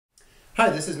Hi,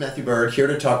 this is Matthew Bird, here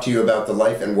to talk to you about the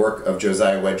life and work of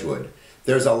Josiah Wedgwood.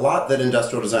 There's a lot that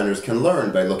industrial designers can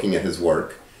learn by looking at his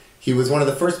work. He was one of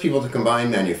the first people to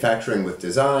combine manufacturing with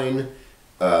design,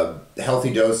 a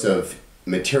healthy dose of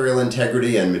material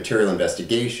integrity and material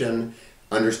investigation,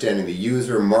 understanding the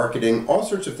user, marketing, all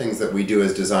sorts of things that we do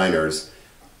as designers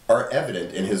are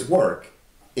evident in his work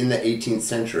in the 18th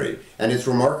century. And it's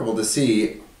remarkable to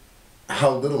see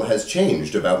how little has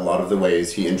changed about a lot of the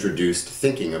ways he introduced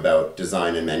thinking about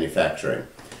design and manufacturing.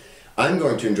 I'm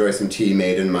going to enjoy some tea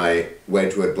made in my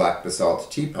Wedgwood black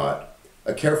basalt teapot.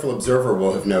 A careful observer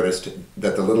will have noticed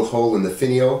that the little hole in the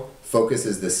finial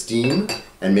focuses the steam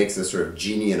and makes a sort of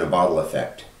genie in a bottle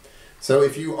effect. So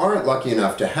if you aren't lucky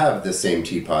enough to have this same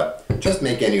teapot, just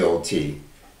make any old tea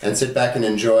and sit back and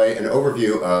enjoy an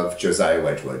overview of Josiah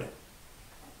Wedgwood.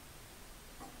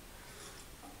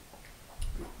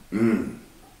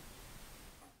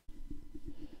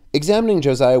 Examining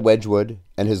Josiah Wedgwood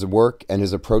and his work and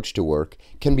his approach to work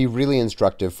can be really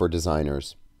instructive for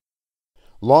designers.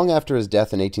 Long after his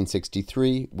death in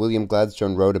 1863, William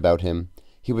Gladstone wrote about him,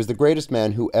 "He was the greatest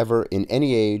man who ever, in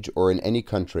any age or in any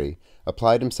country,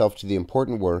 applied himself to the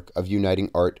important work of uniting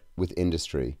art with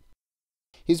industry."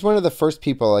 He's one of the first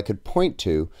people I could point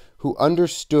to who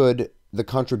understood the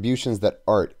contributions that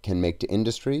art can make to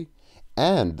industry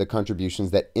and the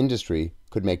contributions that industry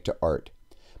could make to art.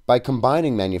 By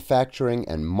combining manufacturing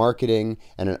and marketing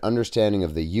and an understanding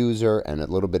of the user and a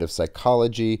little bit of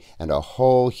psychology and a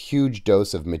whole huge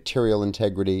dose of material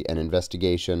integrity and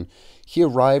investigation, he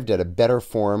arrived at a better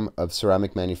form of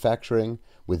ceramic manufacturing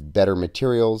with better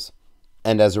materials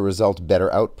and, as a result,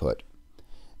 better output.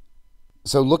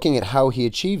 So looking at how he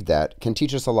achieved that can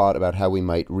teach us a lot about how we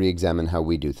might re-examine how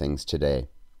we do things today.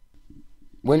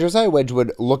 When Josiah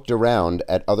Wedgwood looked around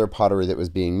at other pottery that was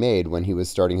being made when he was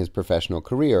starting his professional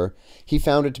career, he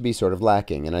found it to be sort of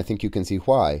lacking, and I think you can see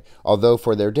why. Although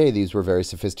for their day these were very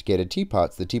sophisticated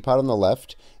teapots, the teapot on the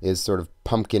left is sort of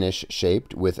pumpkinish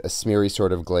shaped with a smeary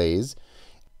sort of glaze.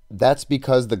 That's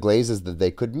because the glazes that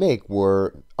they could make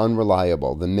were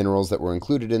unreliable. The minerals that were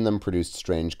included in them produced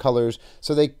strange colors,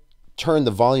 so they turned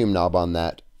the volume knob on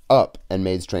that up and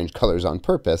made strange colors on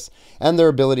purpose, and their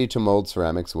ability to mold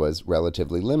ceramics was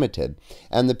relatively limited.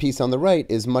 And the piece on the right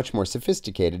is much more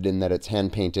sophisticated in that it's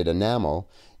hand-painted enamel,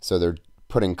 so they're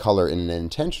putting color in an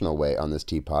intentional way on this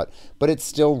teapot, but it's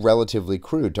still relatively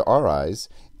crude to our eyes,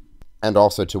 and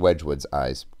also to Wedgwood's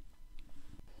eyes.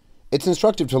 It's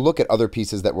instructive to look at other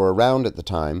pieces that were around at the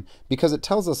time, because it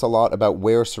tells us a lot about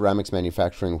where ceramics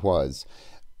manufacturing was.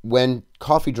 When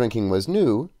coffee drinking was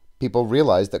new, people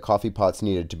realized that coffee pots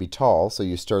needed to be tall, so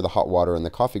you stir the hot water in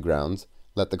the coffee grounds,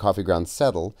 let the coffee grounds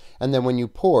settle, and then when you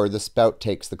pour, the spout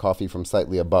takes the coffee from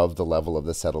slightly above the level of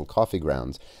the settled coffee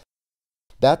grounds.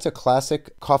 That's a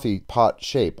classic coffee pot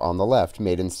shape on the left,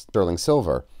 made in sterling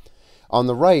silver. On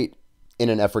the right, in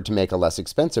an effort to make a less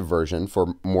expensive version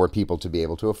for more people to be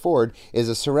able to afford, is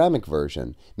a ceramic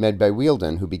version made by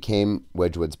Wealden, who became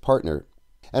Wedgwood's partner.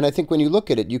 And I think when you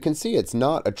look at it, you can see it's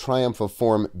not a triumph of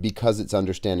form because it's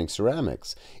understanding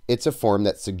ceramics. It's a form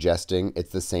that's suggesting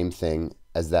it's the same thing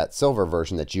as that silver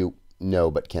version that you know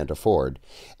but can't afford.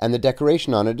 And the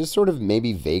decoration on it is sort of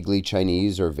maybe vaguely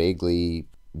Chinese or vaguely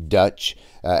Dutch,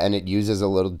 and it uses a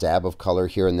little dab of color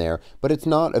here and there, but it's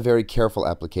not a very careful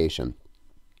application.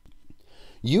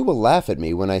 You will laugh at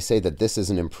me when I say that this is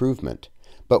an improvement,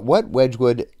 but what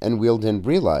Wedgwood and Wealden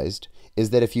realized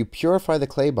is that if you purify the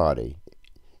clay body,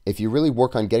 if you really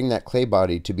work on getting that clay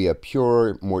body to be a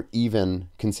pure, more even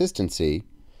consistency,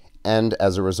 and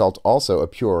as a result also a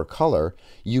purer color,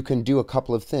 you can do a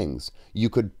couple of things. You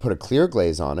could put a clear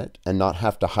glaze on it and not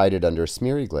have to hide it under a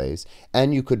smeary glaze,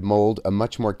 and you could mold a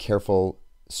much more careful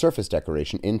surface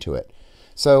decoration into it.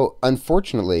 So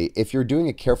unfortunately, if you're doing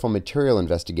a careful material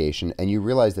investigation and you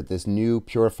realize that this new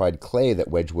purified clay that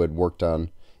Wedgwood worked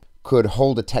on could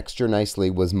hold a texture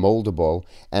nicely, was moldable,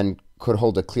 and could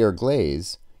hold a clear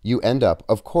glaze, you end up,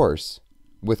 of course,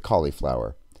 with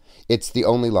cauliflower. It's the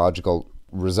only logical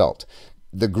result.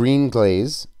 The green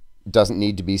glaze doesn't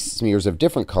need to be smears of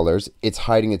different colors. It's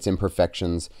hiding its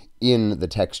imperfections in the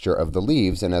texture of the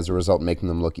leaves, and as a result making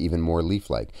them look even more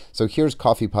leaf-like. So here's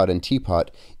coffee pot and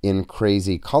teapot in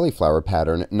crazy cauliflower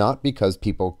pattern, not because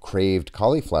people craved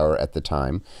cauliflower at the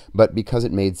time, but because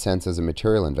it made sense as a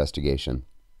material investigation.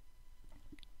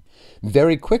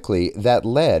 Very quickly, that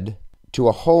led to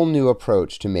a whole new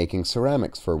approach to making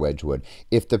ceramics for Wedgwood.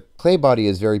 If the clay body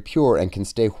is very pure and can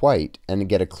stay white and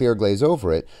get a clear glaze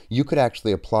over it, you could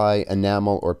actually apply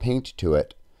enamel or paint to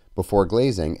it before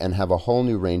glazing and have a whole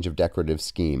new range of decorative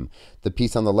scheme. The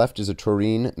piece on the left is a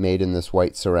tureen made in this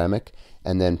white ceramic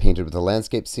and then painted with a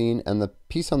landscape scene, and the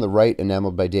piece on the right,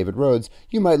 enameled by David Rhodes,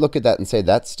 you might look at that and say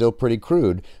that's still pretty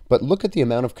crude, but look at the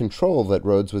amount of control that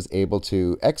Rhodes was able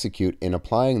to execute in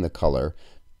applying the color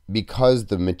because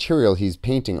the material he's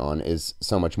painting on is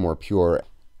so much more pure.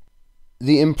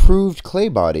 The improved clay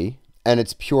body and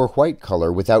its pure white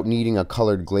color without needing a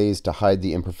colored glaze to hide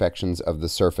the imperfections of the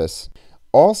surface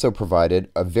also provided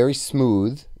a very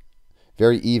smooth,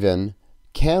 very even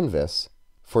canvas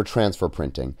for transfer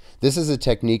printing. This is a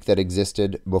technique that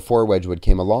existed before Wedgwood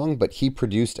came along, but he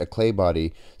produced a clay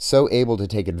body so able to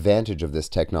take advantage of this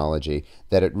technology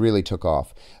that it really took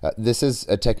off. This is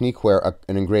a technique where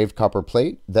an engraved copper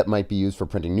plate that might be used for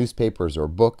printing newspapers or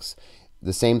books,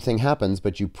 the same thing happens,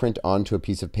 but you print onto a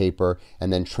piece of paper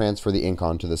and then transfer the ink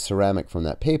onto the ceramic from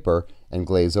that paper and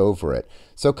glaze over it.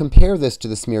 So compare this to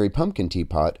the smeary pumpkin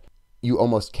teapot. You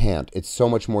almost can't. It's so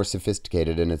much more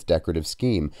sophisticated in its decorative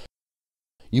scheme.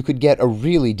 You could get a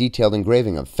really detailed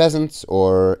engraving of pheasants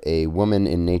or a woman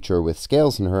in nature with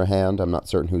scales in her hand. I'm not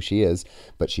certain who she is,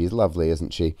 but she's lovely,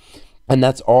 isn't she? And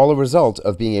that's all a result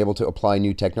of being able to apply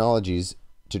new technologies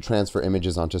to transfer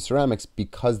images onto ceramics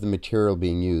because the material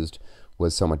being used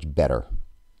was so much better.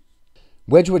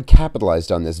 Wedgwood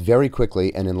capitalized on this very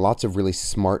quickly and in lots of really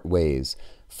smart ways.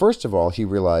 First of all, he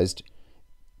realized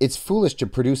it's foolish to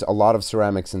produce a lot of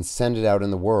ceramics and send it out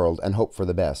in the world and hope for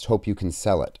the best, hope you can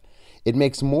sell it. It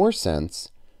makes more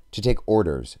sense to take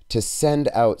orders, to send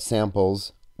out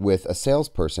samples with a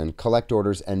salesperson, collect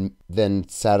orders, and then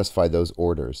satisfy those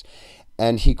orders.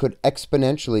 And he could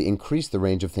exponentially increase the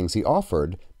range of things he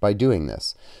offered by doing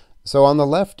this. So on the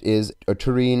left is a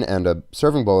tureen and a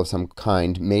serving bowl of some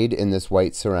kind made in this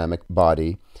white ceramic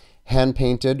body,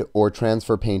 hand-painted or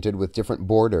transfer painted with different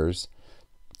borders.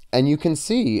 And you can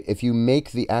see if you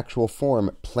make the actual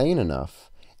form plain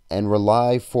enough and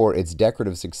rely for its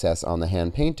decorative success on the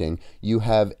hand painting, you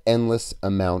have endless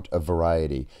amount of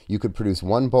variety. You could produce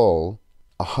one bowl,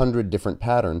 100 different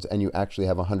patterns, and you actually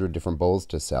have 100 different bowls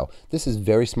to sell. This is a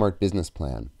very smart business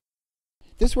plan.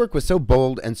 This work was so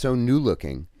bold and so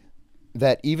new-looking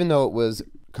that even though it was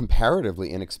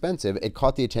comparatively inexpensive, it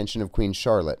caught the attention of Queen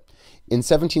Charlotte. In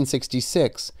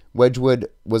 1766, Wedgwood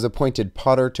was appointed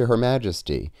Potter to Her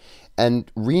Majesty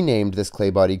and renamed this clay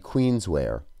body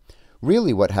Queensware.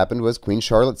 Really what happened was Queen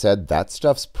Charlotte said, that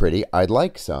stuff's pretty, I'd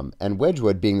like some. And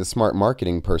Wedgwood, being the smart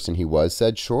marketing person he was,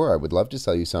 said, sure, I would love to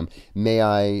sell you some. May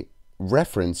I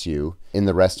reference you in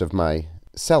the rest of my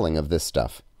selling of this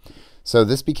stuff? So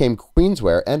this became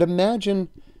Queensware. And imagine,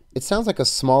 it sounds like a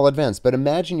small advance, but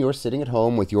imagine you're sitting at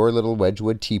home with your little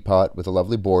Wedgwood teapot with a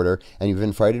lovely border, and you've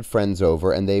invited friends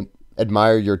over, and they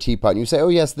admire your teapot, and you say, oh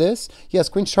yes, this? Yes,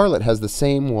 Queen Charlotte has the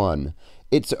same one.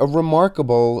 It's a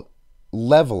remarkable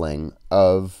leveling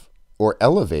of, or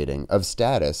elevating of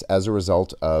status as a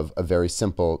result of a very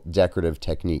simple decorative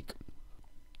technique.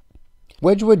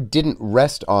 Wedgwood didn't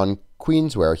rest on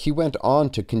Queensware. He went on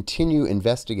to continue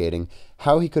investigating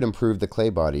how he could improve the clay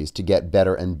bodies to get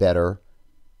better and better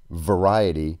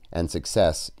variety and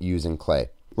success using clay.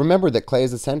 Remember that clay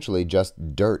is essentially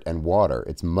just dirt and water.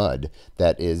 It's mud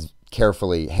that is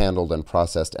carefully handled and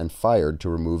processed and fired to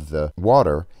remove the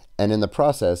water, and in the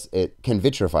process, it can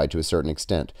vitrify to a certain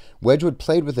extent. Wedgwood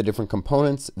played with the different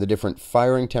components, the different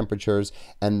firing temperatures,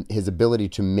 and his ability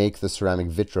to make the ceramic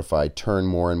vitrify, turn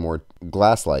more and more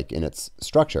glass-like in its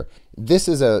structure. This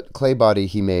is a clay body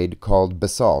he made called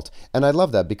basalt, and I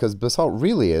love that because basalt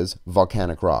really is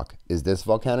volcanic rock. Is this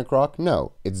volcanic rock?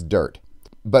 No, it's dirt.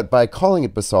 But by calling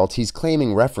it basalt, he's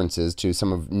claiming references to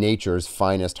some of nature's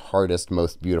finest, hardest,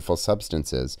 most beautiful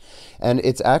substances. And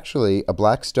it's actually a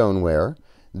black stoneware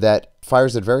that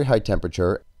fires at very high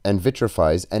temperature and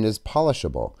vitrifies and is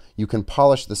polishable. You can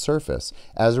polish the surface.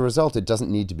 As a result, it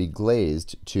doesn't need to be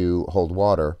glazed to hold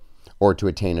water or to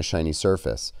attain a shiny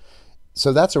surface.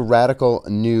 So that's a radical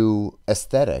new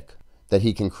aesthetic that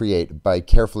he can create by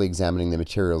carefully examining the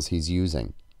materials he's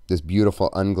using. This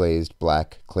beautiful unglazed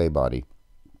black clay body.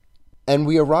 And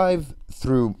we arrive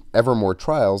through ever more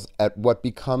trials at what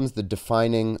becomes the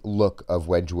defining look of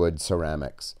Wedgwood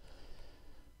ceramics.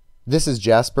 This is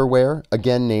jasperware,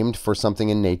 again named for something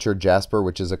in nature, jasper,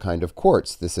 which is a kind of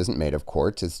quartz. This isn't made of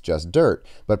quartz, it's just dirt.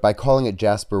 But by calling it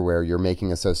jasperware, you're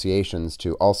making associations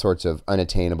to all sorts of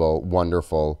unattainable,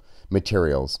 wonderful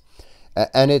materials.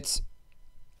 And it's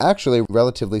actually a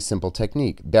relatively simple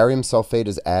technique. Barium sulfate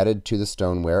is added to the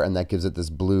stoneware, and that gives it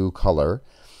this blue color.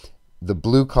 The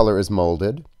blue color is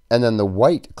molded, and then the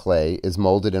white clay is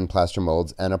molded in plaster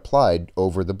molds and applied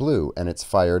over the blue, and it's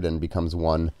fired and becomes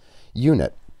one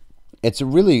unit. It's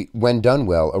really, when done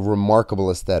well, a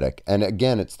remarkable aesthetic, and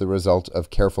again, it's the result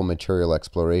of careful material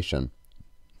exploration.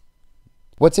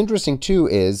 What's interesting too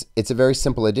is it's a very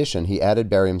simple addition. He added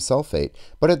barium sulfate,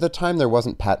 but at the time there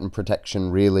wasn't patent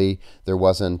protection really. There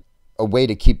wasn't a way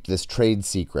to keep this trade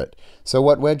secret. So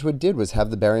what Wedgwood did was have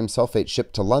the barium sulfate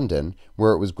shipped to London,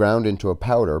 where it was ground into a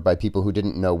powder by people who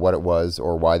didn't know what it was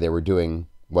or why they were doing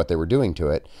what they were doing to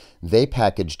it. They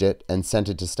packaged it and sent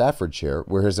it to Staffordshire,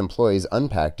 where his employees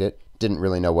unpacked it, didn't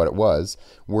really know what it was,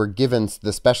 were given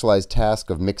the specialized task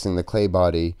of mixing the clay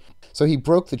body. So he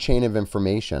broke the chain of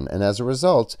information, and as a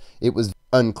result, it was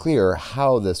unclear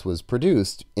how this was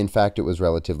produced. In fact, it was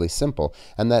relatively simple,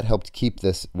 and that helped keep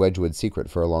this Wedgwood secret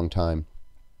for a long time.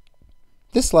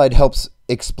 This slide helps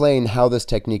explain how this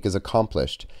technique is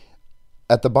accomplished.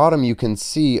 At the bottom, you can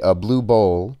see a blue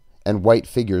bowl and white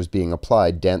figures being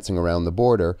applied, dancing around the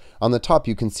border. On the top,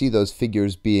 you can see those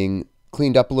figures being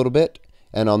cleaned up a little bit,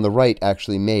 and on the right,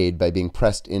 actually made by being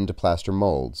pressed into plaster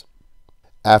molds.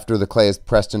 After the clay is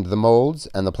pressed into the molds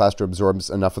and the plaster absorbs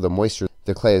enough of the moisture,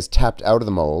 the clay is tapped out of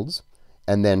the molds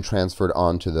and then transferred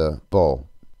onto the bowl.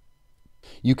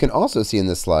 You can also see in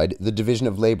this slide the division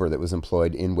of labor that was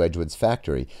employed in Wedgwood's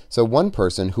factory. So one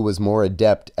person who was more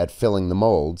adept at filling the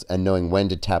molds and knowing when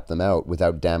to tap them out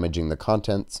without damaging the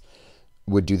contents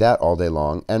would do that all day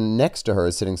long. And next to her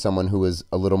is sitting someone who was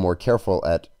a little more careful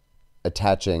at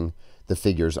attaching the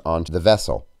figures onto the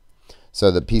vessel, so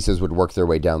the pieces would work their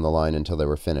way down the line until they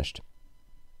were finished.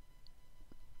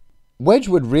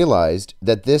 Wedgwood realized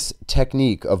that this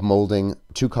technique of molding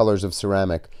two colors of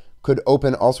ceramic could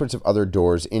open all sorts of other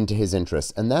doors into his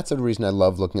interests, and that's the reason I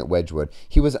love looking at Wedgwood.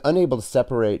 He was unable to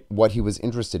separate what he was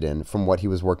interested in from what he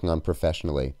was working on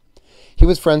professionally. He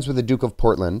was friends with the Duke of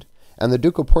Portland, and the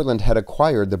Duke of Portland had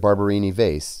acquired the Barberini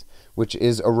vase, which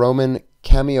is a Roman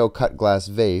cameo cut glass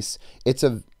vase. It's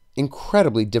a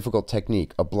incredibly difficult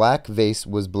technique. A black vase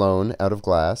was blown out of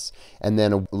glass, and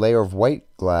then a layer of white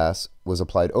glass was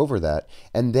applied over that,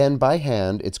 and then by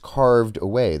hand it's carved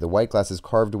away. The white glass is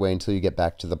carved away until you get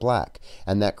back to the black,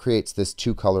 and that creates this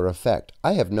two-color effect.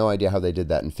 I have no idea how they did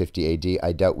that in 50 AD.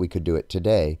 I doubt we could do it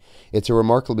today. It's a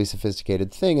remarkably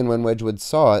sophisticated thing, and when Wedgwood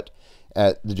saw it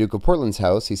at the Duke of Portland's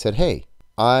house, he said, "Hey,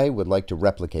 I would like to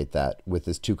replicate that with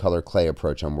this two-color clay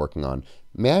approach I'm working on.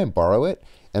 May I borrow it?"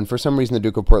 And for some reason, the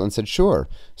Duke of Portland said, "Sure."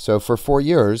 So for 4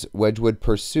 years, Wedgwood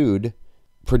pursued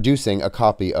producing a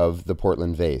copy of the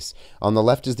Portland vase. On the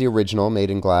left is the original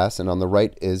made in glass, and on the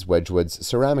right is Wedgwood's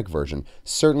ceramic version.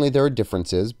 Certainly there are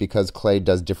differences because clay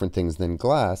does different things than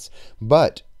glass,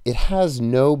 but it has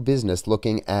no business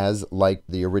looking as like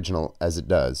the original as it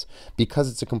does because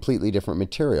it's a completely different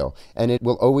material. And it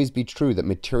will always be true that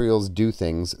materials do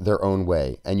things their own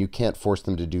way, and you can't force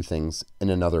them to do things in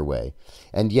another way.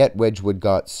 And yet Wedgwood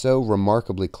got so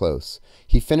remarkably close.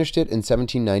 He finished it in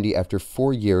 1790 after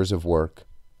 4 years of work.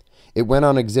 It went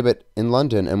on exhibit in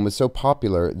London and was so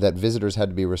popular that visitors had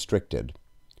to be restricted.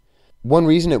 One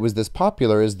reason it was this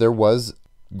popular is there was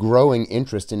growing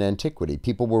interest in antiquity.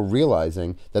 People were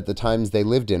realizing that the times they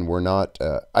lived in were not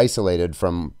isolated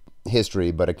from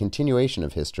history, but a continuation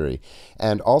of history.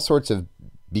 And all sorts of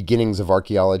beginnings of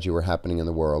archaeology were happening in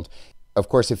the world. Of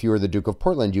course, if you were the Duke of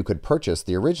Portland, you could purchase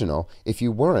the original. If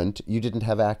you weren't, you didn't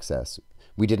have access.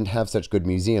 We didn't have such good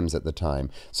museums at the time.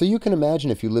 So you can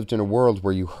imagine if you lived in a world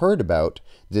where you heard about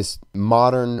this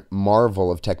modern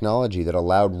marvel of technology that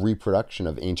allowed reproduction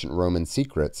of ancient Roman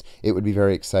secrets, it would be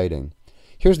very exciting.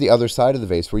 Here's the other side of the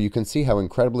vase where you can see how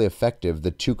incredibly effective the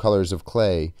two colors of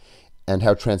clay and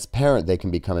how transparent they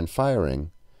can become in firing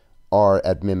are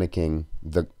at mimicking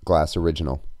the glass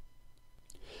original.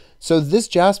 So this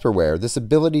jasperware, this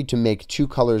ability to make two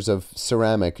colors of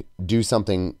ceramic do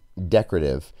something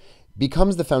decorative,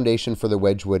 becomes the foundation for the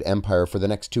Wedgwood empire for the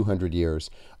next 200 years.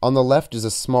 On the left is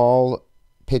a small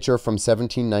picture from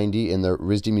 1790 in the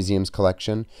RISD Museum's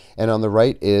collection, and on the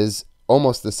right is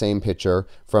almost the same picture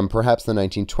from perhaps the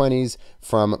 1920s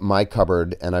from my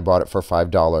cupboard, and I bought it for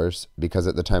 $5 because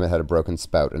at the time it had a broken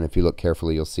spout, and if you look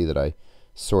carefully you'll see that I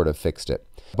sort of fixed it.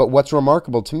 But what's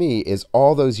remarkable to me is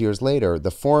all those years later,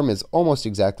 the form is almost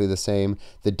exactly the same.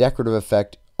 The decorative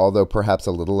effect, although perhaps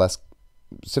a little less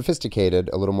sophisticated,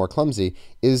 a little more clumsy,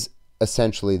 is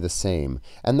essentially the same.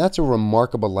 And that's a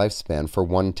remarkable lifespan for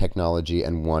one technology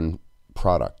and one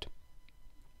product.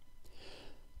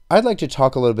 I'd like to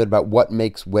talk a little bit about what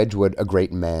makes Wedgwood a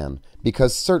great man,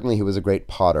 because certainly he was a great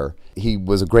potter. He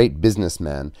was a great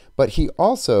businessman, but he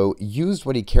also used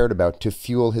what he cared about to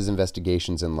fuel his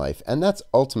investigations in life. And that's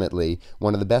ultimately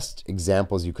one of the best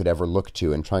examples you could ever look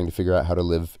to in trying to figure out how to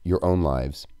live your own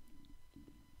lives.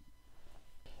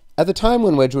 At the time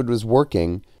when Wedgwood was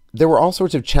working, There were all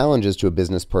sorts of challenges to a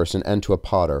business person and to a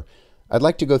potter. I'd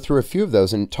like to go through a few of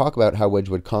those and talk about how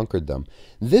Wedgwood conquered them.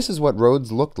 This is what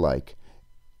roads looked like.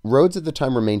 Roads at the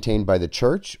time were maintained by the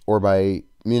church or by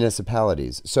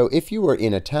municipalities. So if you were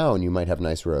in a town, you might have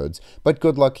nice roads, but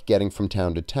good luck getting from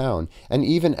town to town. And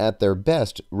even at their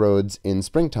best, roads in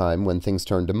springtime, when things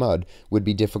turned to mud, would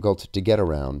be difficult to get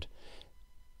around.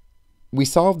 We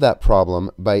solved that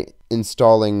problem by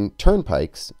installing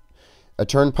turnpikes. A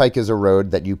turnpike is a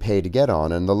road that you pay to get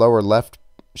on, and the lower left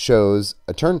shows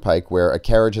a turnpike where a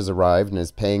carriage has arrived and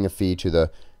is paying a fee to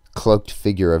the cloaked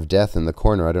figure of death in the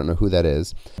corner. I don't know who that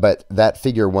is, but that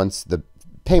figure, once the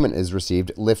payment is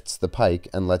received, lifts the pike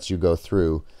and lets you go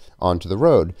through onto the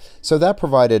road. So that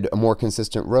provided a more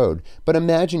consistent road. But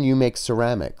imagine you make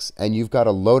ceramics and you've got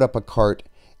to load up a cart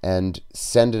and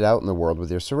send it out in the world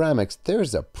with your ceramics.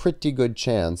 There's a pretty good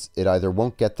chance it either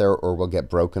won't get there or will get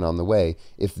broken on the way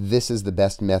if this is the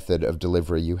best method of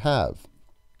delivery you have.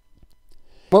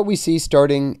 What we see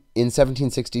starting in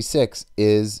 1766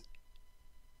 is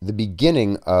the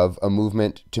beginning of a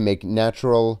movement to make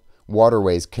natural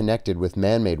waterways connected with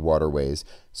man-made waterways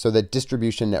so that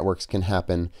distribution networks can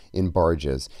happen in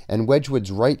barges. And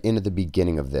Wedgwood's right in at the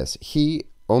beginning of this. He,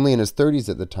 only in his 30s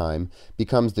at the time,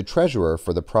 becomes the treasurer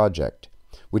for the project,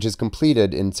 which is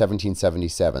completed in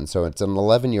 1777. So it's an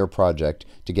 11-year project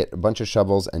to get a bunch of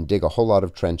shovels and dig a whole lot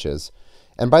of trenches.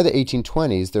 And by the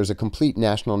 1820s, there's a complete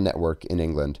national network in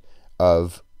England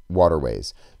of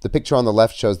waterways. The picture on the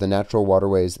left shows the natural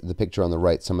waterways, the picture on the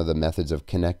right some of the methods of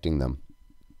connecting them.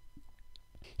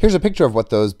 Here's a picture of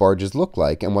what those barges look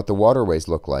like and what the waterways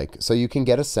look like, so you can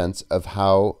get a sense of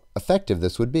how effective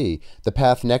this would be. The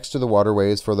path next to the waterway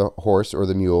is for the horse or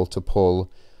the mule to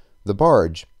pull the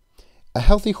barge. A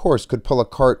healthy horse could pull a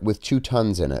cart with 2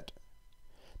 tons in it.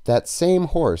 That same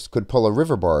horse could pull a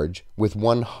river barge with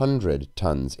 100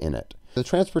 tons in it. The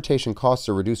transportation costs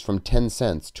are reduced from 10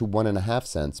 cents to 1.5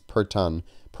 cents per ton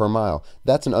per mile.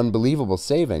 That's an unbelievable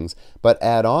savings, but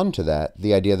add on to that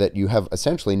the idea that you have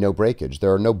essentially no breakage.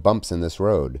 There are no bumps in this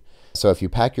road. So if you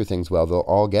pack your things well, they'll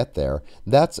all get there.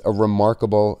 That's a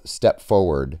remarkable step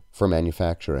forward for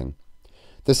manufacturing.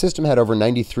 The system had over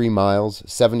 93 miles,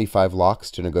 75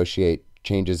 locks to negotiate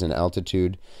changes in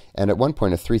altitude, and at one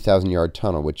point a 3,000-yard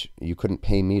tunnel, which you couldn't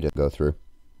pay me to go through.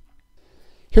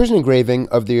 Here's an engraving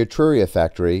of the Etruria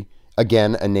factory,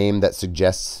 again a name that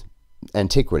suggests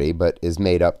antiquity but is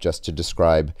made up just to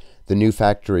describe the new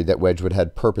factory that Wedgwood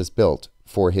had purpose-built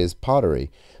for his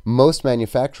pottery. Most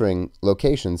manufacturing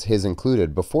locations, his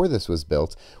included, before this was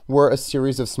built, were a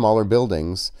series of smaller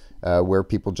buildings where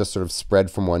people just sort of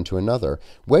spread from one to another.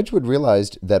 Wedgwood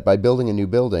realized that by building a new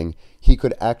building, he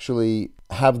could actually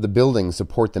have the building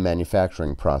support the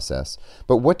manufacturing process.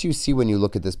 But what do you see when you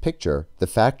look at this picture? The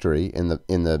factory in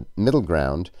the middle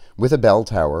ground with a bell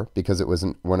tower, because it was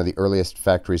one of the earliest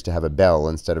factories to have a bell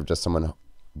instead of just someone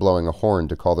blowing a horn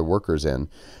to call the workers in.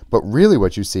 But really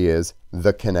what you see is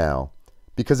the canal.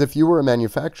 Because if you were a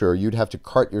manufacturer, you'd have to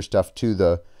cart your stuff to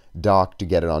the dock to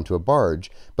get it onto a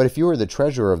barge. But if you were the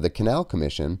treasurer of the Canal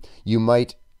Commission, you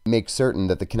might make certain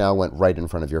that the canal went right in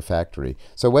front of your factory.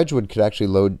 So Wedgwood could actually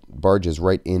load barges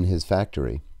right in his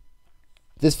factory.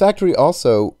 This factory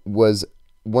also was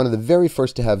one of the very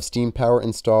first to have steam power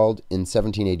installed in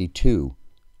 1782.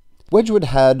 Wedgwood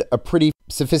had a pretty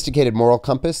sophisticated moral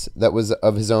compass that was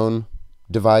of his own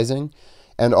devising.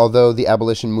 And although the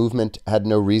abolition movement had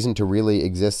no reason to really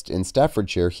exist in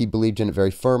Staffordshire, he believed in it very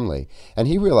firmly. And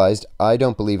he realized, I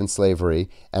don't believe in slavery,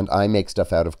 and I make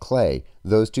stuff out of clay.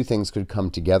 Those two things could come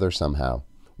together somehow.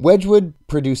 Wedgwood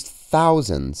produced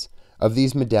thousands of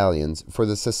these medallions for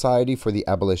the Society for the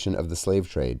Abolition of the Slave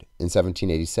Trade in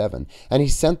 1787, and he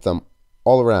sent them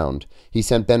all around. He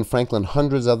sent Ben Franklin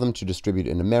hundreds of them to distribute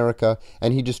in America,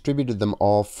 and he distributed them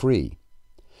all free.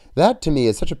 That, to me,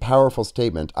 is such a powerful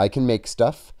statement. I can make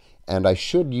stuff, and I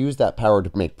should use that power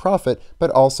to make profit,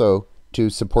 but also to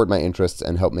support my interests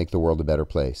and help make the world a better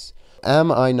place.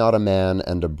 Am I not a man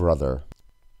and a brother?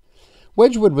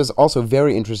 Wedgwood was also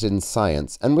very interested in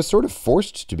science, and was sort of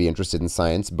forced to be interested in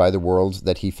science by the world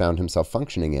that he found himself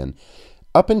functioning in.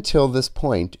 Up until this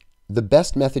point, the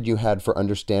best method you had for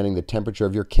understanding the temperature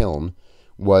of your kiln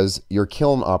was your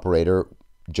kiln operator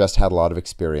just had a lot of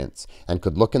experience and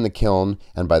could look in the kiln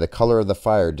and by the color of the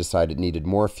fire decide it needed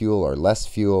more fuel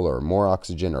or more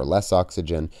oxygen or less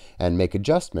oxygen and make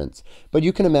adjustments. But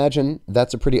you can imagine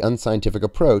that's a pretty unscientific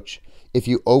approach. If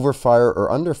you overfire or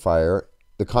underfire,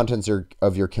 the contents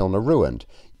of your kiln are ruined.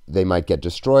 They might get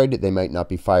destroyed, they might not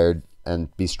be fired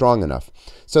and be strong enough.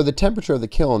 So the temperature of the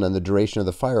kiln and the duration of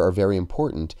the fire are very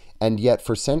important, and yet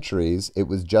for centuries it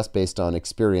was just based on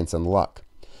experience and luck.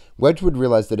 Wedgwood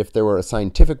realized that if there were a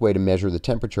scientific way to measure the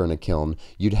temperature in a kiln,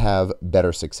 you'd have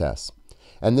better success.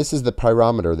 And this is the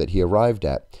pyrometer that he arrived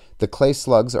at. The clay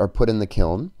slugs are put in the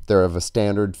kiln. They're of a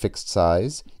standard fixed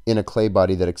size in a clay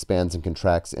body that expands and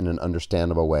contracts in an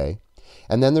understandable way.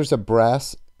 And then there's a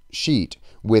brass sheet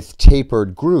with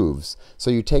tapered grooves.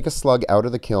 So you take a slug out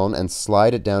of the kiln and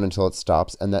slide it down until it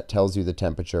stops, and that tells you the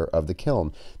temperature of the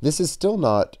kiln. This is still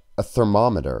not a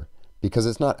thermometer, because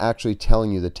it's not actually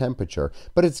telling you the temperature,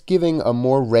 but it's giving a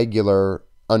more regular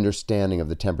understanding of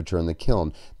the temperature in the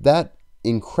kiln. That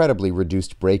incredibly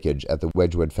reduced breakage at the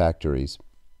Wedgwood factories.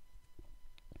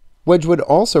 Wedgwood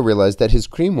also realized that his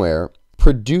creamware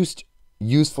produced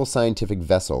useful scientific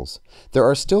vessels. There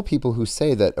are still people who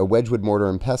say that a Wedgwood mortar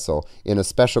and pestle in a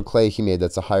special clay he made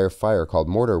that's a higher fire called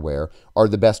mortarware are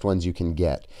the best ones you can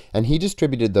get. And he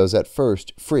distributed those at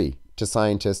first free to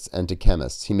scientists and to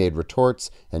chemists. He made retorts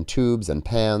and tubes and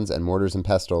pans and mortars and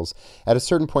pestles. At a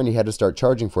certain point he had to start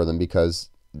charging for them because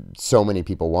so many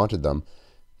people wanted them.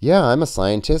 Yeah, I'm a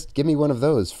scientist. Give me one of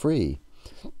those free.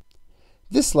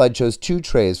 This slide shows two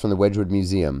trays from the Wedgwood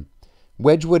Museum.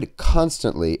 Wedgwood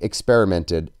constantly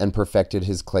experimented and perfected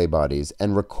his clay bodies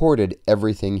and recorded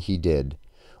everything he did.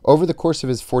 Over the course of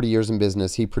his 40 years in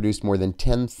business, he produced more than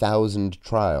 10,000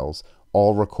 trials,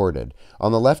 all recorded.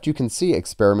 On the left, you can see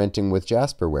experimenting with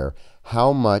jasperware.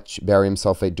 How much barium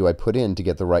sulfate do I put in to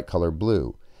get the right color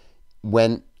blue?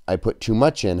 When I put too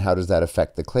much in, how does that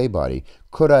affect the clay body?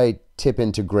 Could I tip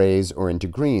into grays or into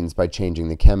greens by changing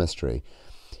the chemistry?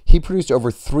 He produced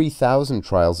over 3,000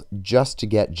 trials just to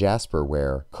get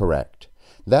jasperware correct.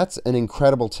 That's an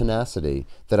incredible tenacity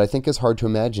that I think is hard to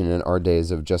imagine in our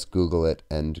days of just Google it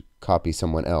and copy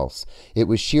someone else. It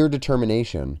was sheer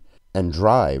determination and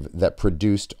drive that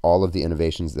produced all of the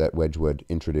innovations that Wedgwood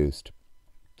introduced.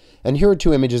 And here are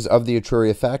two images of the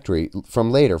Etruria factory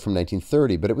from later, from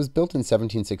 1930, but it was built in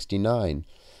 1769.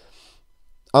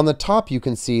 On the top, you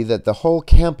can see that the whole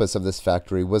campus of this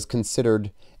factory was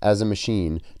considered as a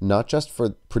machine, not just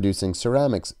for producing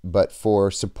ceramics, but for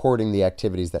supporting the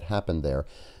activities that happened there.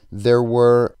 There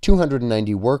were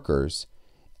 290 workers,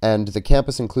 and the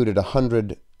campus included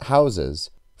 100 houses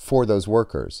for those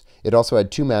workers. It also had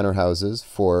 2 manor houses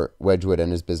for Wedgwood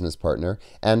and his business partner,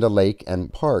 and a lake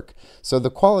and park. So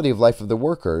the quality of life of the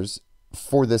workers,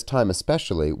 for this time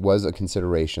especially, was a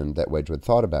consideration that Wedgwood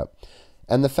thought about.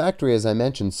 And the factory, as I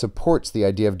mentioned, supports the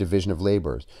idea of division of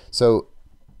labors. So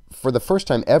for the first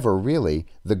time ever, really,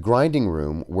 the grinding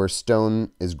room, where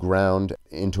stone is ground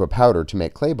into a powder to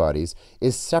make clay bodies,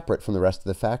 is separate from the rest of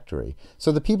the factory.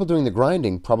 So the people doing the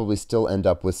grinding probably still end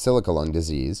up with silica lung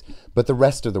disease, but the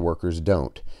rest of the workers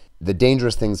don't. The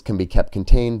dangerous things can be kept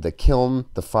contained. The kiln,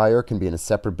 the fire, can be in a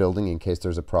separate building in case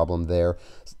there's a problem there.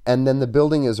 And then the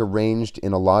building is arranged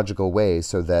in a logical way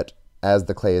so that as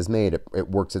the clay is made, it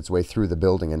works its way through the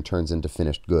building and turns into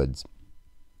finished goods.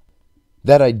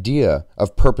 That idea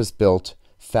of purpose-built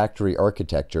factory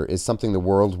architecture is something the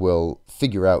world will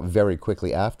figure out very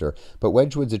quickly after, but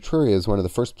Wedgwood's Etruria is one of the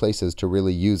first places to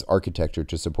really use architecture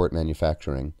to support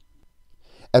manufacturing.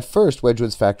 At first,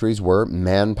 Wedgwood's factories were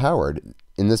man-powered.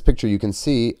 In this picture, you can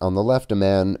see on the left a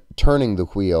man turning the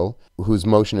wheel, whose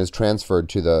motion is transferred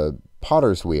to the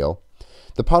potter's wheel.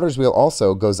 The potter's wheel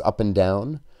also goes up and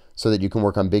down, so that you can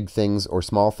work on big things or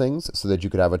small things, so that you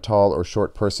could have a tall or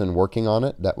short person working on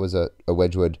it. That was a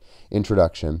Wedgwood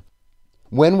introduction.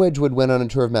 When Wedgwood went on a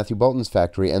tour of Matthew Boulton's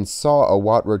factory and saw a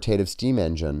Watt rotative steam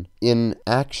engine in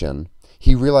action,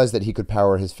 he realized that he could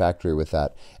power his factory with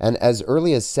that. And as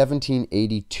early as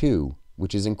 1782,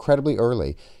 which is incredibly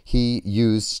early, he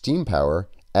used steam power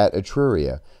at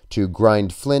Etruria to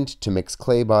grind flint, to mix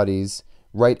clay bodies,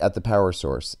 right at the power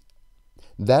source.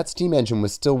 That steam engine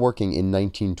was still working in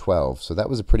 1912, so that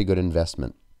was a pretty good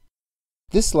investment.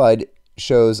 This slide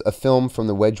shows a film from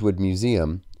the Wedgwood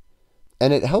Museum,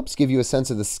 and it helps give you a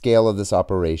sense of the scale of this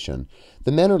operation.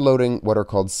 The men are loading what are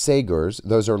called sagers.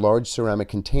 Those are large ceramic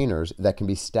containers that can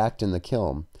be stacked in the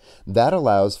kiln. That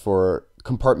allows for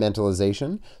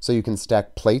compartmentalization, so you can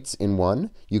stack plates in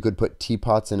one, you could put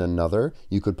teapots in another,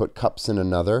 you could put cups in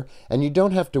another, and you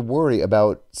don't have to worry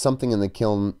about something in the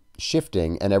kiln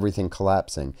shifting and everything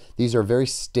collapsing. These are very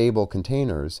stable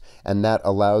containers, and that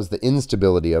allows the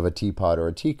instability of a teapot or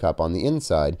a teacup on the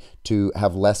inside to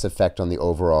have less effect on the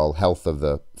overall health of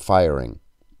the firing.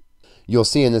 You'll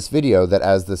see in this video that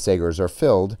as the sagers are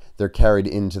filled, they're carried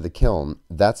into the kiln.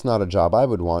 That's not a job I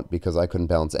would want because I couldn't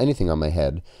balance anything on my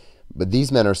head, but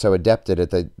these men are so adept at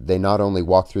it that they not only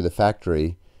walk through the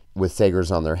factory with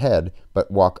sagers on their head,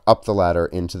 but walk up the ladder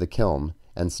into the kiln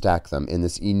and stack them in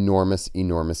this enormous,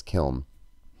 enormous kiln.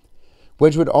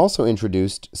 Wedgwood also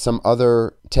introduced some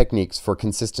other techniques for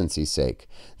consistency's sake.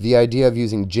 The idea of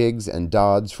using jigs and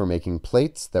dods for making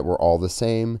plates that were all the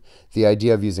same, the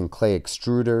idea of using clay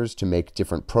extruders to make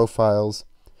different profiles,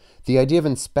 the idea of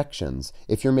inspections.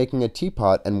 If you're making a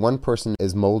teapot and one person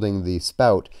is molding the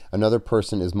spout, another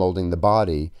person is molding the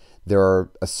body, there are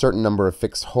a certain number of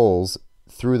fixed holes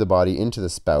through the body into the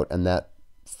spout, and that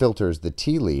filters the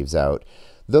tea leaves out.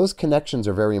 Those connections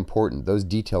are very important. Those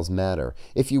details matter.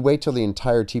 If you wait till the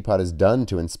entire teapot is done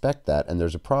to inspect that and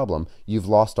there's a problem, you've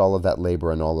lost all of that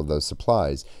labor and all of those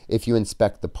supplies. If you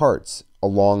inspect the parts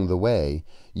along the way,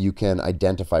 you can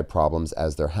identify problems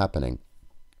as they're happening.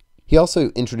 He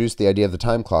also introduced the idea of the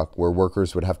time clock, where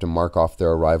workers would have to mark off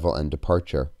their arrival and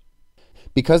departure.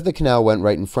 Because the canal went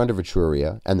right in front of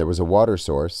Etruria and there was a water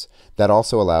source, that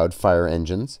also allowed fire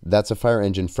engines. That's a fire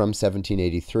engine from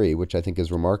 1783, which I think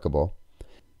is remarkable.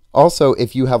 Also,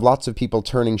 if you have lots of people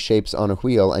turning shapes on a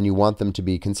wheel and you want them to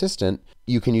be consistent,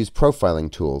 you can use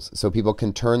profiling tools. So people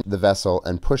can turn the vessel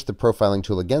and push the profiling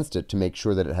tool against it to make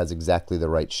sure that it has exactly the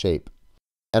right shape.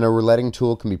 And a rouletting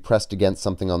tool can be pressed against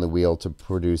something on the wheel to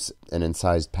produce an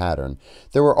incised pattern.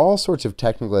 There were all sorts of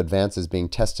technical advances being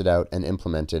tested out and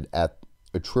implemented at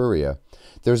Etruria.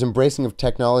 There's embracing of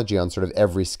technology on sort of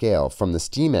every scale, from the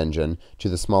steam engine to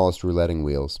the smallest rouletting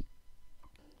wheels.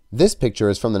 This picture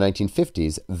is from the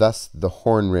 1950s, thus the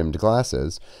horn-rimmed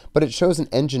glasses, but it shows an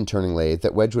engine-turning lathe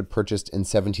that Wedgwood purchased in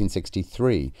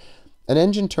 1763. An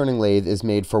engine-turning lathe is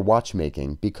made for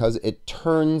watchmaking because it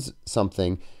turns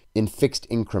something in fixed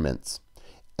increments.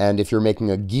 And if you're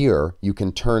making a gear, you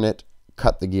can turn it,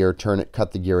 cut the gear, turn it,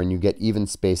 cut the gear, and you get even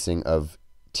spacing of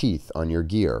teeth on your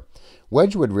gear.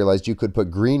 Wedgwood realized you could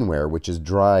put greenware, which is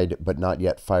dried but not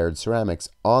yet fired ceramics,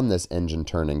 on this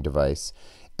engine-turning device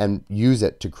and use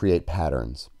it to create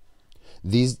patterns.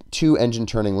 These two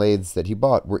engine-turning lathes that he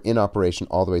bought were in operation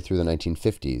all the way through the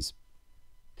 1950s.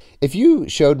 If you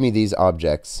showed me these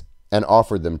objects and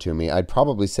offered them to me, I'd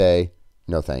probably say,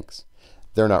 no thanks.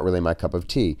 They're not really my cup of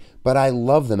tea, but I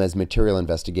love them as material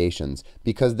investigations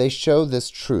because they show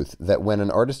this truth that when an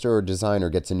artist or a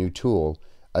designer gets a new tool,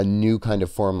 a new kind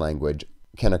of form language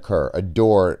can occur. A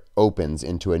door opens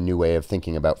into a new way of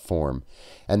thinking about form.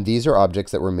 And these are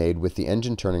objects that were made with the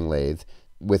engine-turning lathe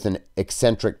with an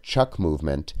eccentric chuck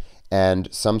movement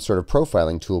and some sort of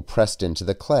profiling tool pressed into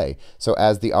the clay. So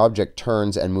as the object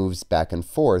turns and moves back and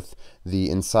forth, the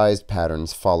incised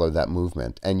patterns follow that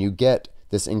movement. And you get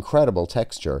this incredible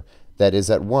texture that is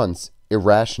at once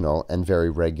irrational and very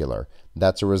regular.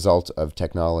 That's a result of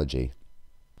technology.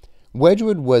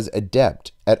 Wedgwood was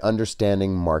adept at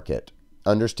understanding market,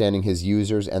 understanding his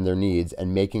users and their needs,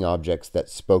 and making objects that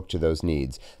spoke to those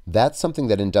needs. That's something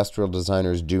that industrial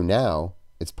designers do now.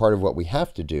 It's part of what we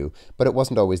have to do, but it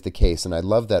wasn't always the case. And I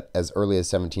love that as early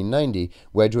as 1790,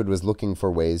 Wedgwood was looking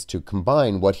for ways to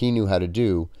combine what he knew how to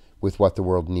do with what the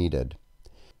world needed.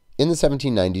 In the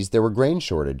 1790s, there were grain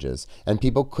shortages, and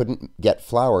people couldn't get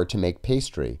flour to make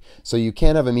pastry. So you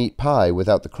can't have a meat pie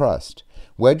without the crust.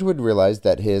 Wedgwood realized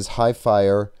that his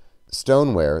high-fire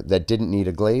stoneware that didn't need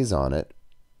a glaze on it,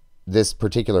 this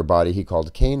particular body he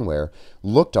called caneware,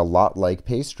 looked a lot like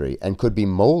pastry and could be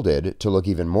molded to look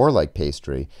even more like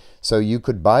pastry. So you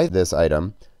could buy this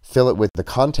item, fill it with the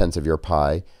contents of your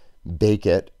pie, bake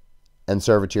it, and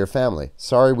serve it to your family.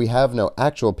 Sorry, we have no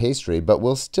actual pastry, but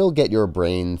we'll still get your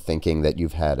brain thinking that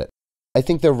you've had it. I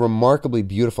think they're remarkably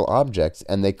beautiful objects,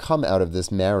 and they come out of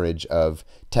this marriage of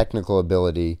technical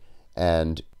ability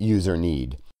and user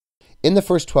need. In the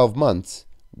first 12 months,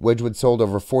 Wedgwood sold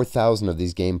over 4,000 of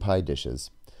these game pie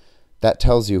dishes. That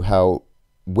tells you how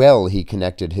well he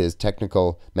connected his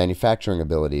technical manufacturing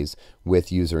abilities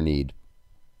with user need.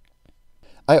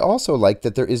 I also like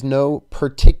that there is no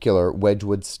particular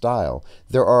Wedgwood style.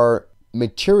 There are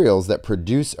materials that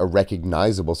produce a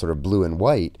recognizable sort of blue and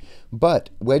white, but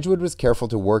Wedgwood was careful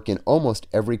to work in almost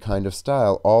every kind of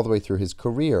style all the way through his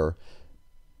career.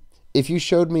 If you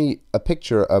showed me a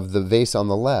picture of the vase on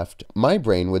the left, my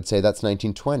brain would say that's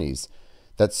 1920s.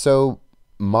 That's so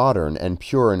modern and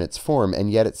pure in its form,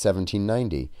 and yet it's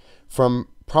 1790. From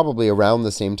probably around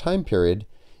the same time period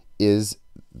is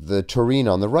the tureen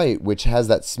on the right, which has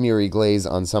that smeary glaze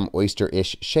on some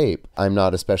oyster-ish shape. I'm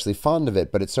not especially fond of it,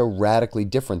 but it's so radically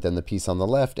different than the piece on the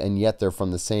left, and yet they're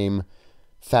from the same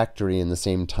factory in the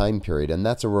same time period, and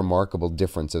that's a remarkable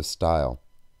difference of style.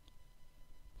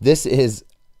 This is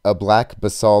a black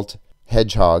basalt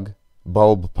hedgehog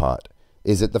bulb pot.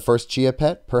 Is it the first chia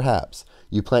pet? Perhaps.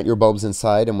 You plant your bulbs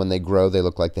inside, and when they grow, they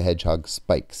look like the hedgehog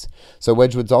spikes. So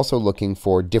Wedgwood's also looking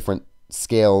for different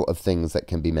scale of things that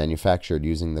can be manufactured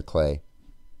using the clay.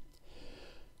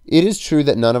 It is true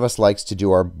that none of us likes to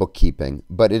do our bookkeeping,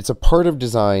 but it's a part of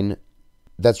design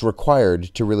that's required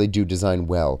to really do design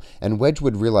well, and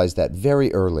Wedgwood realized that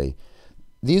very early.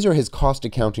 These are his cost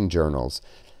accounting journals.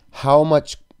 How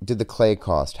much did the clay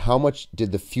cost? How much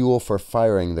did the fuel for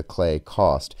firing the clay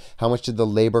cost? How much did the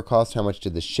labor cost? How much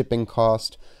did the shipping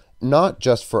cost? Not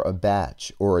just for a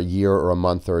batch or a year or a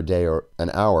month or a day or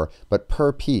an hour, but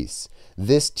per piece.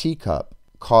 This teacup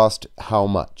cost how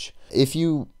much? If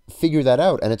you figure that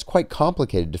out, and it's quite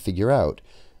complicated to figure out,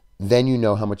 then you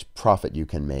know how much profit you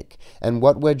can make. And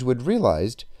what Wedgwood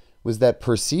realized was that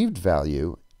perceived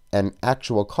value and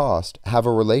actual cost have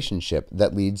a relationship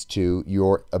that leads to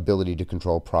your ability to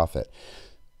control profit.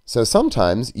 So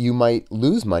sometimes you might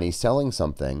lose money selling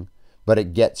something, but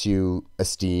it gets you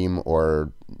esteem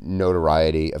or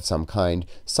notoriety of some kind.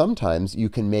 Sometimes you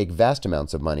can make vast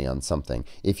amounts of money on something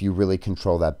if you really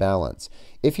control that balance.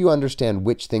 If you understand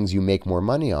which things you make more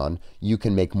money on, you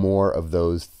can make more of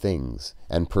those things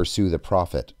and pursue the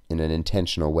profit in an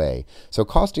intentional way. So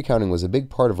cost accounting was a big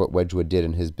part of what Wedgwood did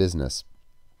in his business.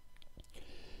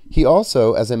 He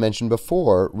also, as I mentioned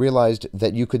before, realized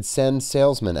that you could send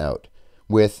salesmen out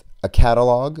with a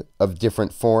catalog of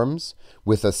different forms,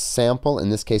 with a sample, in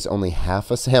this case only half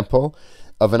a sample,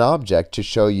 of an object to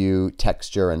show you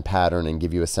texture and pattern and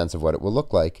give you a sense of what it will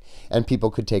look like, and people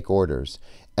could take orders.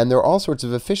 And there are all sorts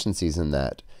of efficiencies in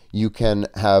that. You can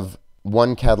have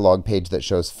one catalog page that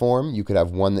shows form, you could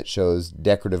have one that shows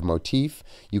decorative motif,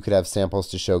 you could have samples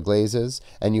to show glazes,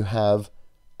 and you have,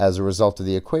 as a result of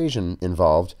the equation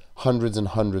involved, hundreds and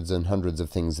hundreds and hundreds of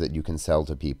things that you can sell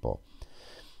to people.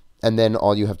 And then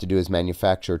all you have to do is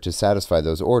manufacture to satisfy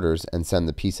those orders and send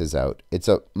the pieces out. It's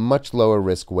a much lower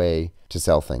risk way to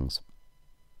sell things.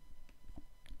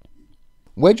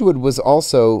 Wedgwood was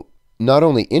also not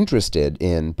only interested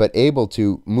in, but able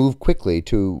to move quickly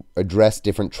to address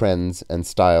different trends and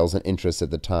styles and interests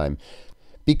at the time.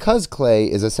 Because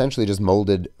clay is essentially just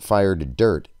molded, fired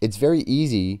dirt, it's very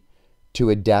easy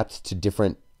to adapt to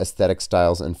different aesthetic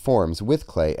styles and forms with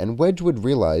clay, and Wedgwood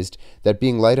realized that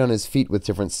being light on his feet with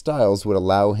different styles would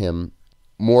allow him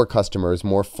more customers,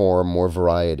 more form, more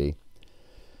variety.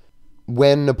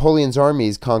 When Napoleon's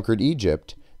armies conquered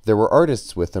Egypt, there were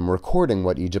artists with them recording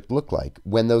what Egypt looked like.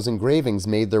 When those engravings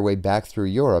made their way back through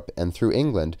Europe and through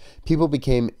England, people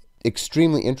became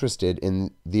extremely interested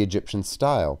in the Egyptian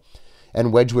style,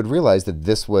 and Wedgwood realized that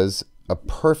this was a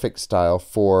perfect style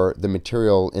for the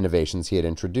material innovations he had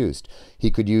introduced. He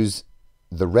could use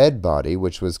the red body,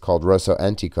 which was called rosso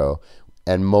antico,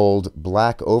 and mold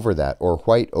black over that or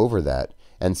white over that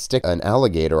and stick an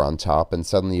alligator on top, and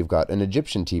suddenly you've got an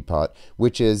Egyptian teapot,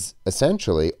 which is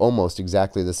essentially almost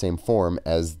exactly the same form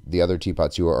as the other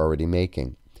teapots you were already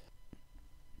making.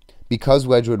 Because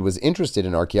Wedgwood was interested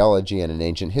in archaeology and in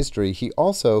ancient history, he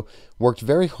also worked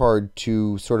very hard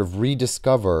to sort of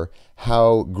rediscover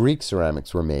how Greek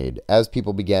ceramics were made. As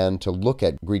people began to look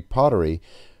at Greek pottery,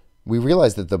 we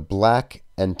realized that the black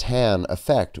and tan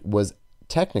effect was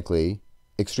technically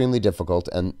extremely difficult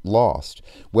and lost.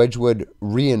 Wedgwood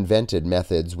reinvented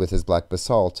methods with his black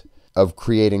basalt of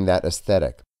creating that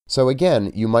aesthetic. So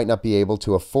again, you might not be able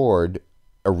to afford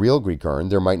a real Greek urn,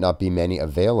 there might not be many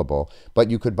available, but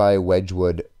you could buy a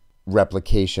Wedgwood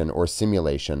replication or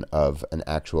simulation of an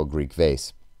actual Greek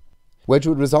vase.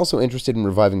 Wedgwood was also interested in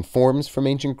reviving forms from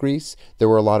ancient Greece. There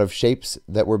were a lot of shapes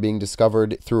that were being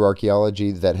discovered through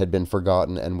archaeology that had been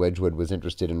forgotten, and Wedgwood was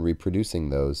interested in reproducing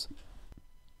those.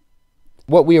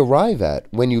 What we arrive at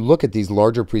when you look at these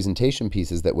larger presentation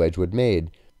pieces that Wedgwood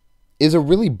made is a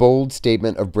really bold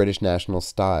statement of British national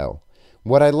style.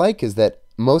 What I like is that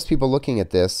most people looking at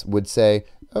this would say,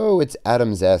 oh, it's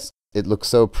Adams-esque. It looks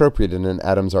so appropriate in an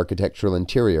Adams architectural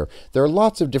interior. There are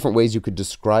lots of different ways you could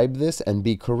describe this and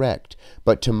be correct,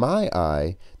 but to my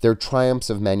eye, they're triumphs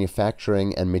of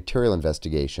manufacturing and material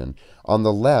investigation. On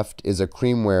the left is a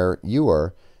creamware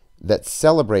ewer that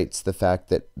celebrates the fact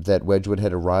that Wedgwood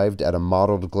had arrived at a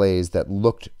mottled glaze that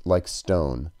looked like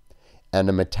stone and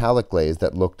a metallic glaze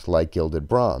that looked like gilded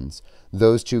bronze.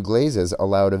 Those two glazes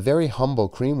allowed a very humble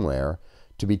creamware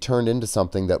to be turned into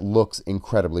something that looks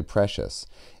incredibly precious.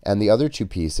 And the other two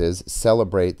pieces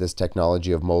celebrate this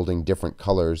technology of molding different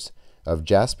colors of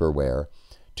jasperware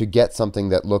to get something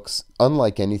that looks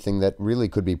unlike anything that really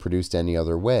could be produced any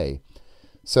other way.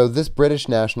 So this British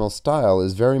national style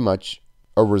is very much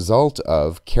a result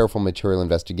of careful material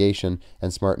investigation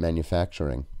and smart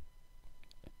manufacturing.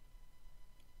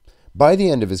 By the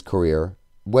end of his career,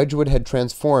 Wedgwood had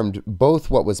transformed both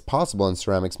what was possible in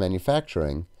ceramics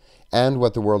manufacturing and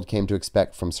what the world came to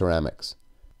expect from ceramics.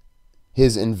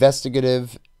 His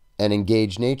investigative and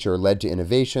engaged nature led to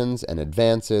innovations and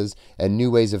advances and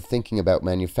new ways of thinking about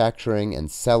manufacturing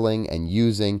and selling and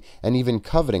using and even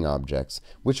coveting objects,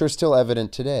 which are still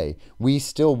evident today. We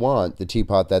still want the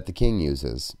teapot that the king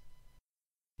uses.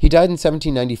 He died in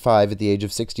 1795 at the age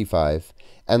of 65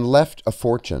 and left a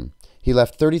fortune. He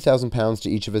left £30,000 to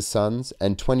each of his sons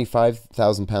and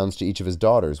 £25,000 to each of his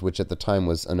daughters, which at the time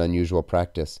was an unusual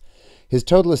practice. His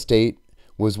total estate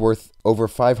was worth over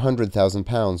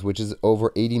 £500,000, which is over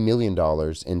 $80 million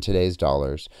in today's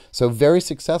dollars. So very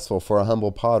successful for a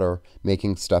humble potter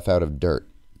making stuff out of dirt.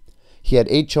 He had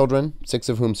 8 children, 6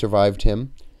 of whom survived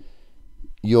him.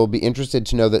 You'll be interested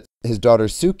to know that his daughter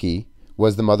Suki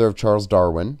was the mother of Charles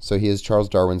Darwin, so he is Charles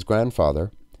Darwin's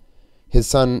grandfather. His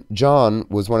son John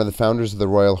was one of the founders of the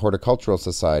Royal Horticultural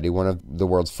Society, one of the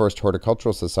world's first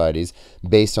horticultural societies,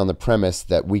 based on the premise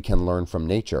that we can learn from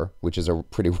nature, which is a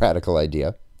pretty radical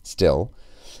idea, still.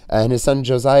 And his son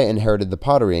Josiah inherited the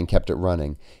pottery and kept it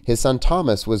running. His son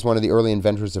Thomas was one of the early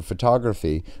inventors of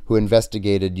photography, who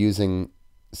investigated using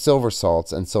silver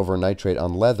salts and silver nitrate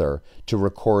on leather to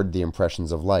record the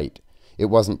impressions of light. It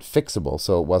wasn't fixable,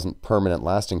 so it wasn't permanent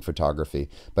lasting photography,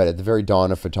 but at the very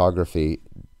dawn of photography,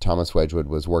 Thomas Wedgwood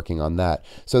was working on that.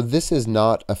 So this is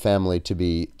not a family to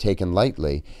be taken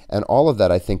lightly, and all of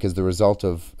that, I think, is the result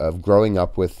of growing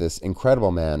up with this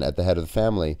incredible man at the head of the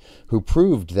family who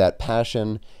proved that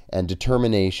passion and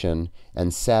determination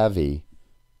and savvy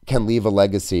can leave a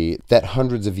legacy that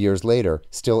hundreds of years later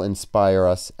still inspire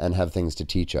us and have things to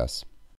teach us.